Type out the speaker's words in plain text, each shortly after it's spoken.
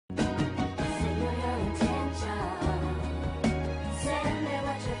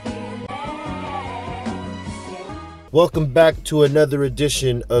Welcome back to another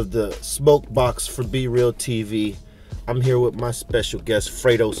edition of the Smokebox for BREALTV. I'm here with my special guest,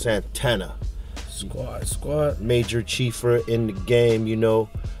 Fredo Santana. Squad. Major chiefer in the game, you know,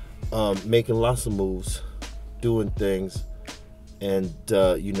 making lots of moves, doing things. And,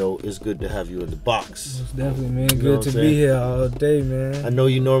 you know, it's good to have you in the box. Most definitely, man. Good to be here all day, man. I know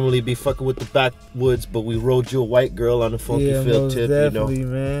you normally be fucking with the backwoods, but we rode you a white girl on a funky field tip, definitely,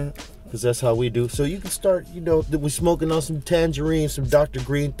 man. Because that's how we do. So you can start, you know, we're smoking on some tangerine, some Dr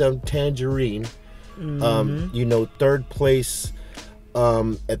Greenthumb tangerine. You know, third place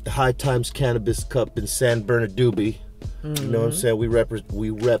at the High Times Cannabis Cup in San Bernardino. You know what I'm saying? We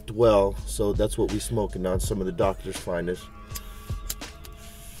repped well, so that's what we smoking on, some of the doctor's finest.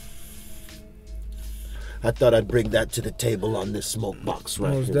 I thought I'd bring that to the table on this smoke box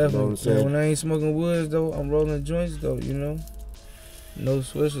right Most here. definitely. You know what I'm saying? When I ain't smoking woods, though, I'm rolling joints, though, you know? No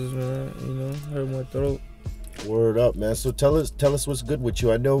switches, man, you know? Hurt my throat. Word up, man. So tell us what's good with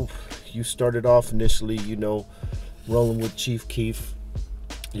you. I know you started off initially, you know, rolling with Chief Keef.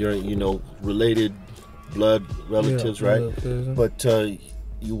 You're, you know, related blood relatives, right? But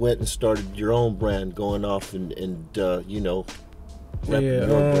you went and started your own brand, going off and you know, repping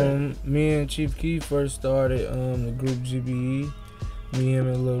your brand. Me and Chief Keef first started the group GBE. Me, him,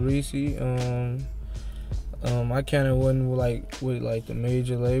 and Lil Reese. I kind of wasn't with the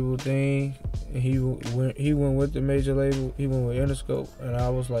major label thing. He went with the major label. He went with Interscope, and I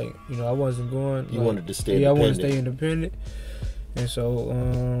was like, you know, I wasn't going. You wanted to stay independent. Yeah, I wanted to stay independent, and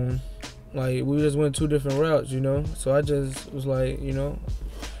so like we just went two different routes, you know. So I just was like, you know,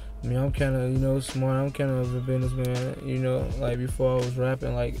 I mean, I'm kind of, you know, smart. I'm kind of a businessman, you know. Like before I was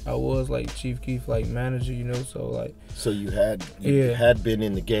rapping, like I was like Chief Keef, like manager, you know. So like. So you had been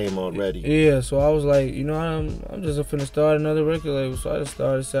in the game already. Yeah. So I was like, you know, I'm just finna start another record label. So I just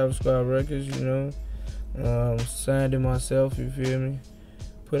started Savage Squad Records, you know. Signed it myself. You feel me?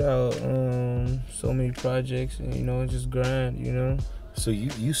 Put out so many projects, and you know, just grind, you know. So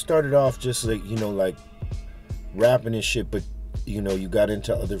you started off just like, you know, like rapping and shit, but you know, you got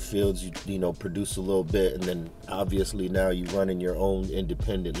into other fields, you know, produce a little bit, and then obviously now you running your own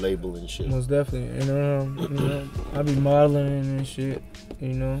independent label and shit. Most definitely. And you know, I be modeling and shit,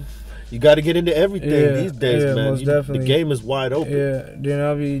 you know. You got to get into everything these days, man. Most definitely. The game is wide open. Yeah, then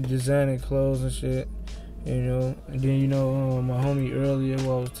I'll be designing clothes and shit, you know. And then, you know, my homie earlier,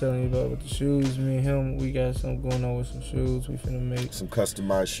 what I was telling you about with the shoes, me and him, we got something going on with some shoes. We finna make some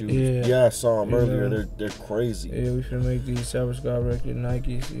customized shoes. Yeah, I saw them earlier. Know, they're crazy. Yeah, we finna make these Savage Squad Record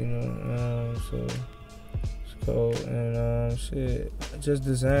Nikes, you know. So it's cool. And shit, just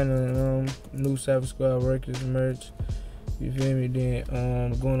designing new Savage Squad Records merch. You feel me? Then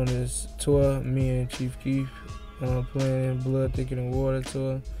going on this tour, me and Chief Keef playing Blood Thicker Than Water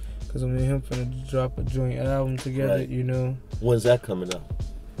tour. Cause me and him finna drop a joint album together, you know. When's that coming up?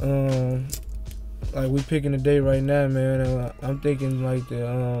 Like we picking a date right now, man. I'm thinking like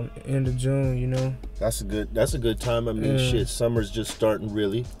the end of June, you know. That's a good time. I mean, shit, summer's just starting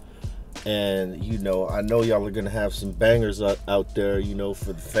really, and you know, I know y'all are gonna have some bangers out there, you know,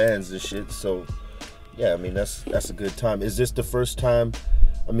 for the fans and shit. So, yeah, I mean, that's a good time. Is this the first time?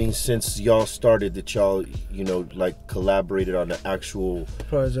 I mean, since y'all started, that y'all, you know, like collaborated on the actual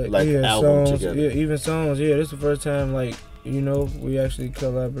project, like album songs, together. Yeah, even songs. Yeah, this is the first time, like, you know, we actually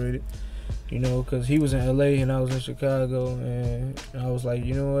collaborated. You know, cause he was in LA and I was in Chicago, and I was like,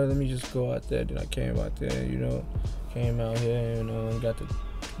 you know what, let me just go out there. Then I came out there, you know, came out here and got to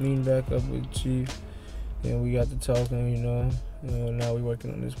meeting back up with Chief, and we got to talking, you know. Now we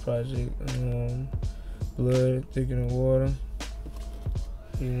working on this project, Blood Thicker Than Water.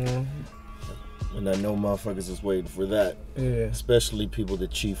 You know, and I know motherfuckers is waiting for that. Yeah. Especially people that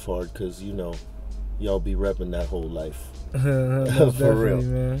Chief hard, cause you know, y'all be repping that whole life. For real,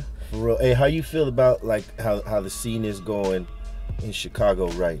 man. For real. Hey, how you feel about like how the scene is going in Chicago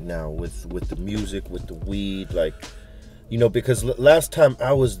right now with the music, with the weed, like, you know, because last time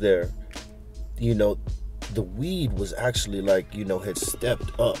I was there, you know, the weed was actually like, you know, had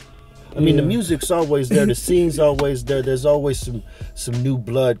stepped up. I mean, the music's always there, the scene's always there. There's always some new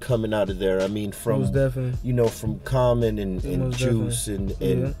blood coming out of there. I mean, from you know, from Common and Juice and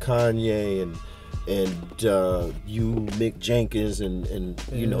Kanye and you, Mick Jenkins, and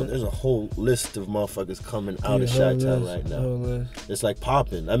you know, there's a whole list of motherfuckers coming out of Chi-Town right now. It's like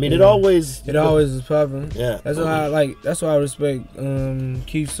popping. I mean, it always is popping. Yeah, that's why that's why I respect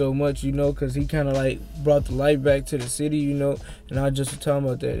Keef so much, you know, cause he kind of like brought the light back to the city, you know. And I just was talking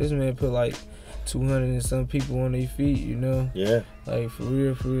about that. This man put like 200 and some people on their feet, you know. Yeah. Like for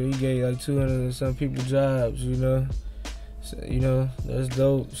real, he gave like 200 and some people jobs, you know. So, you know, that's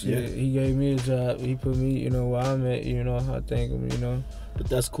dope. Shit, Yeah. he gave me a job. He put me, you know, where I'm at. You know, I thank him. You know. But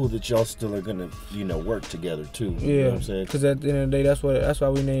that's cool that y'all still are gonna, you know, work together too. You Yeah, know what I'm saying? because at the end of the day, that's why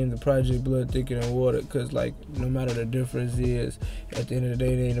we named the project Blood Thicker Than Water. Because like, no matter the difference is, at the end of the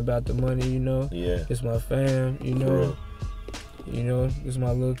day, it ain't about the money. You know. Yeah. It's my fam. You know. You know, it's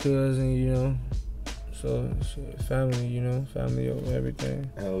my little cousin. You know. So shit, family. You know, family over everything.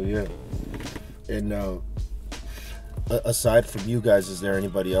 Hell yeah. And aside from you guys, is there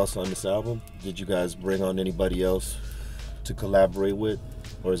anybody else on this album? Did you guys bring on anybody else to collaborate with,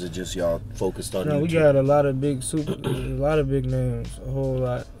 or is it just y'all focused on? No, you we two? got a lot of big names, a whole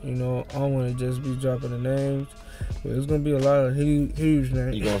lot. You know, I don't want to just be dropping the names, but it's gonna be a lot of huge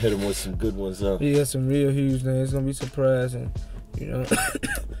names. You gonna hit them with some good ones, huh? Yeah, some real huge names. It's gonna be surprising, you know.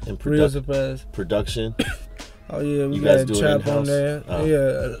 And Real surprise. production. Oh yeah, we You guys got do it Chop in-house? on there. Oh.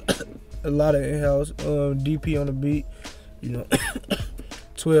 Yeah, a lot of in-house. DP on the beat. You know,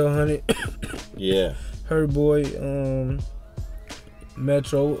 1200. Yeah. Her boy,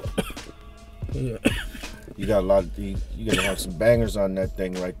 Metro. Yeah. You got a lot. You're gonna have some bangers on that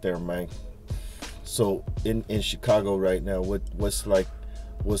thing right there, man. So in Chicago right now, what's the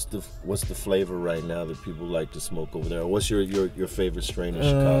flavor right now that people like to smoke over there? What's your favorite strain in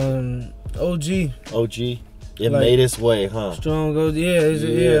Chicago? OG. OG. It Like, made its way, huh? Strong OG.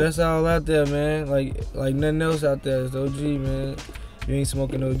 Yeah, that's all out there, man. Like nothing else out there is OG, man. You ain't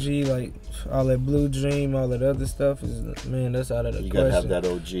smoking OG, like all that Blue Dream, all that other stuff is, man, that's out of the You question. gotta have that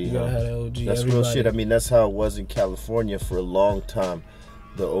OG. You gotta have that OG. That's real shit. I mean, that's how it was in California for a long time.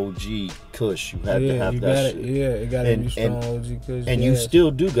 The OG Kush, you had to have that shit. Yeah, it gotta be strong OG Kush. And you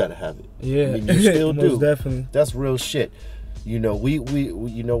still do gotta have it. Yeah, I mean, you still do. Most definitely. That's real shit. You know, we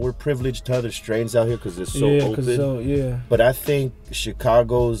you know, we're privileged to other strains out here because it's so open. But I think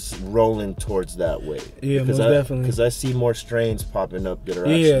Chicago's rolling towards that way. Yeah, most definitely. Because I see more strains popping up that are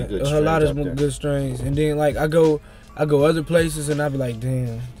actually good strains. A lot of good strains. And then like I go other places and I be like,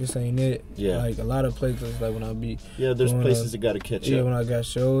 damn, this ain't it. Yeah. Like a lot of places, like when I be there's places that gotta catch up. Yeah, when I got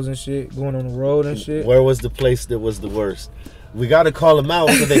shows and shit, going on the road and shit. Where was the place that was the worst? We gotta call them out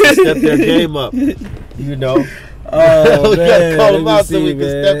so they can step their game up. You know. Oh, we man, gotta call them out so we can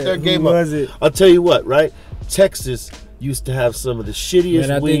step their game up. I'll tell you what, right? Texas used to have some of the shittiest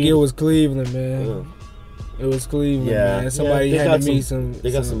Man, I weed. think it was Cleveland, man. It was Cleveland, man. Somebody handed me some.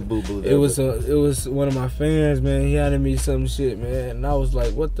 They got some boo boo there. It was one of my fans, man. He handed me some shit, man, and I was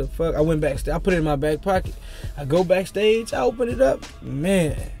like, "What the fuck?" I went backstage. I put it in my back pocket. I go backstage. I open it up,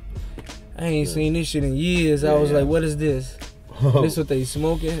 man. I ain't seen this shit in years. I was like, "What is this?" This what they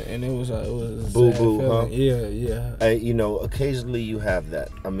smoking, and it was boo boo, huh? Yeah. You know, occasionally you have that.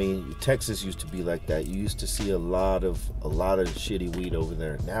 I mean, Texas used to be like that. You used to see a lot of shitty weed over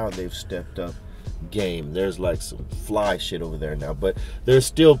there. Now they've stepped up game. There's like some fly shit over there now, but there's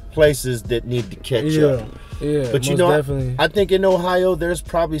still places that need to catch up. Yeah, but you know, definitely. I think in Ohio there's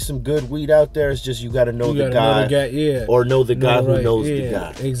probably some good weed out there. It's just you got to know the guy, or know the guy who knows the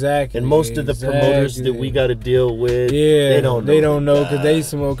guy. Exactly. And most of the promoters that we got to deal with, they don't know because they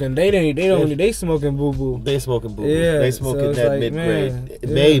smoking. They smoking boo boo. They smoking boo boo. Yeah, they smoking that mid grade.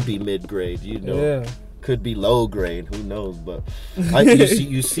 Maybe mid grade. You know, could be low grade. Who knows? But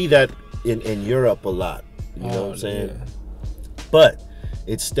you see that in Europe a lot. You know what I'm saying? Yeah. But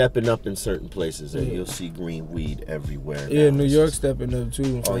it's stepping up in certain places, and you'll see green weed everywhere. Yeah, New York stepping up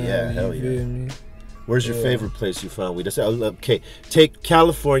too. Oh yeah, hell yeah. Me? Where's your favorite place you found weed? Okay, take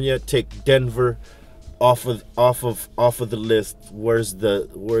California, take Denver off of the list. Where's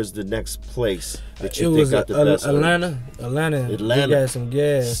the next place that you think got the best? Atlanta. They got some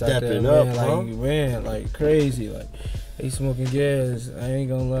gas stepping out there, up, man. Like crazy. Like they smoking gas. I ain't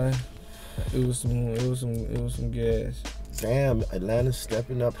gonna lie. It was some gas. Damn, Atlanta's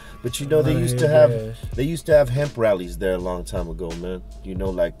stepping up. But you know, they used to have hemp rallies there a long time ago, man. You know,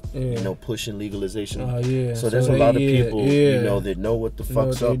 like you know, pushing legalization. Oh yeah. So there's a lot of people, you know, that know what the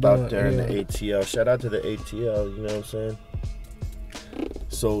fuck's up out there in the ATL. Shout out to the ATL, you know what I'm saying?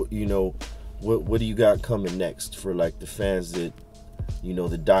 So, you know, what do you got coming next for like the fans that, you know,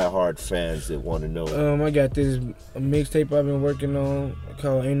 the diehard fans that want to know? I got this mixtape I've been working on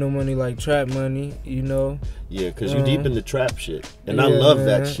called Ain't No Money Like Trap Money, you know. Yeah, because you deep in the trap shit. And I love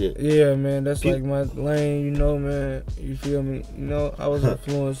that shit. Yeah, man, that's like my lane, you know, man. You feel me? You know, I was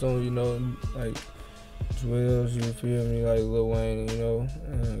influenced on, you know, like Drills, you feel me? Like Lil Wayne, you know,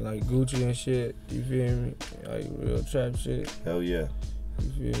 and like Gucci and shit, you feel me? Like real trap shit. Hell yeah. You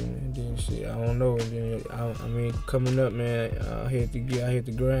feel me? And then shit, I don't know. And then I mean, coming up, man, I hit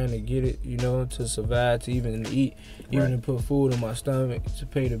the grind to get it, you know, to survive, to even eat, even to put food in my stomach, to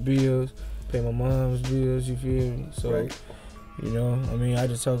pay the bills, pay my mom's bills. You feel me? So You know, I mean, I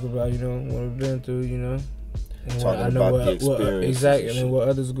just talk about, you know, what we've been through, you know. Talking about the experience. Exactly, and what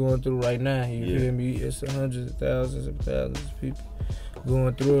others are going through right now. You feel me? It's hundreds of thousands of people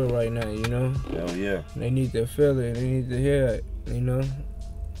going through it right now, you know. Hell yeah. They need to feel it. They need to hear it, you know.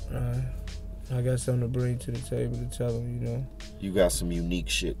 I got something to bring to the table to tell them, you know. You got some unique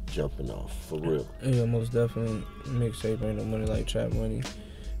shit jumping off, for real. Yeah, most definitely. Mixtape Ain't No Money Like Trap Money.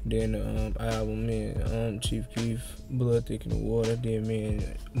 Then the album, me and Chief Keef, Blood Thick in the Water. Then me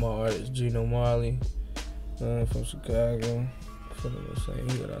and my artist, Gino Marley, from Chicago. From the same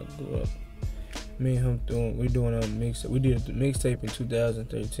hood I grew up. Me and him we doing a mixtape. We did the mixtape in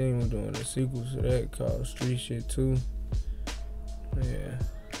 2013. We're doing a sequel to that called Street Shit 2. Yeah.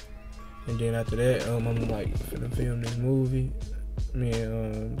 And then after that, I'm like finna film this movie. Me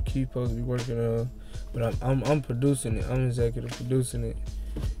and Keith supposed to be working on, but I'm producing it. I'm executive producing it,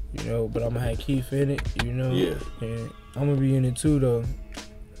 you know. But I'm gonna have Keith in it, you know. Yeah. And I'm gonna be in it too, though,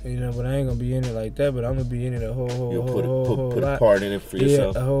 you know. But I ain't gonna be in it like that. But I'm gonna be in it a whole put a part in it for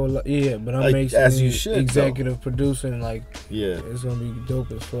yourself. Yeah, a whole lot. Yeah, but I'm like, making as you should, executive producing. Like, yeah, it's gonna be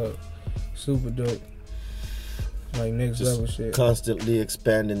dope as fuck, super dope. Like next just level shit. Constantly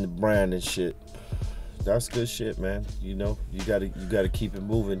expanding the brand and shit. That's good shit, man. You know, you gotta keep it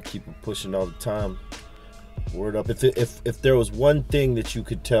moving, keep it pushing all the time. Word up. If there was one thing that you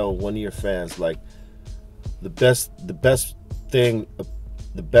could tell one of your fans, like the best thing,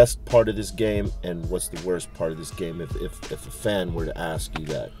 the best part of this game, and what's the worst part of this game, if a fan were to ask you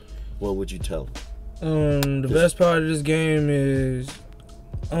that, what would you tell them? The best part of this game is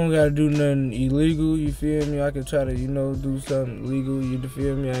I don't gotta do nothing illegal, you feel me? I could try to, you know, do something legal, you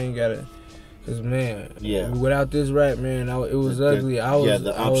feel me? I ain't gotta, cause man, without this rap, man, it was ugly.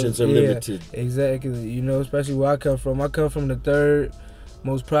 The options are limited. Exactly, you know, especially where I come from. I come from the third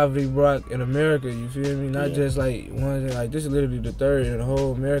most poverty block in America, you feel me? Not just like one, like this is literally the third in the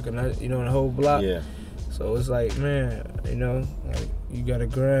whole America, not, you know, in the whole block. Yeah. So it's like, man, you know, like you gotta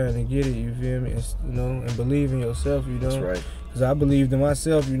grind and get it, you feel me? And, you know, and believe in yourself, you know. That's right. Cause I believed in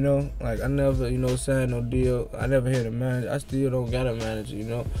myself, you know. Like I never, you know, signed no deal. I never had a manager. I still don't got a manager, you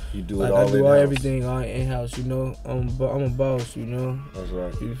know. You do it like all I do in-house. Everything all in house, you know. I'm a boss, you know. That's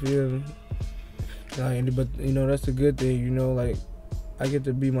right. You feel me? Like, but you know, that's the good thing, you know. Like I get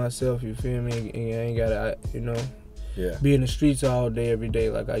to be myself, you feel me? And I ain't gotta, you know, be in the streets all day, every day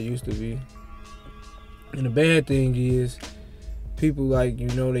like I used to be. And the bad thing is, people like, you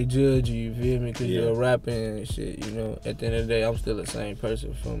know, they judge you feel me, because you're rapping and shit, you know. At the end of the day, I'm still the same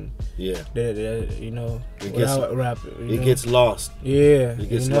person from that, you know, without rapping. It gets lost. Yeah. It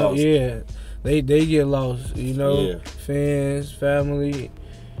gets lost. Yeah. They get lost, you know. Fans, family,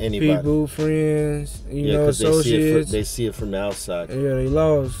 anybody. People, friends, you know, associates. They see it from the outside. Yeah, they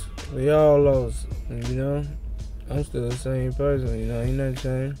lost. They all lost, you know. I'm still the same person, you know, ain't nothing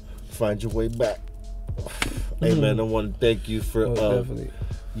changed. Find your way back. Hey man, I want to thank you for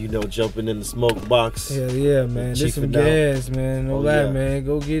you know, jumping in the Smokebox. Hell yeah, man. This some gas, man. No lie, man.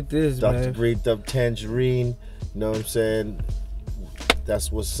 Go get this, Dr. Greenthumb Tangerine. You know what I'm saying? That's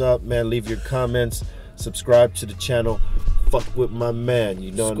what's up, man. Leave your comments. Subscribe to the channel. Fuck with my man.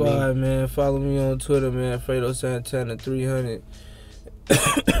 You know what I mean? Man. Follow me on Twitter, man. Fredo Santana 300.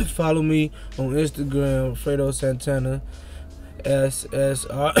 Follow me on Instagram, Fredo Santana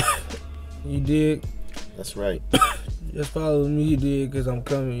SSR. You dig? That's right. Just follow me, you dig, because I'm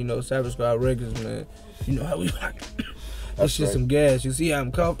coming, you know, Savage Squad Records, man. You know how we like. That's just some gas. You see how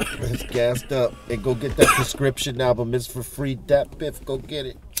I'm coughing? It's gassed up. And go get that prescription album. It's for free. Dat Biff, go get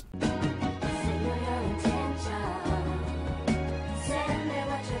it.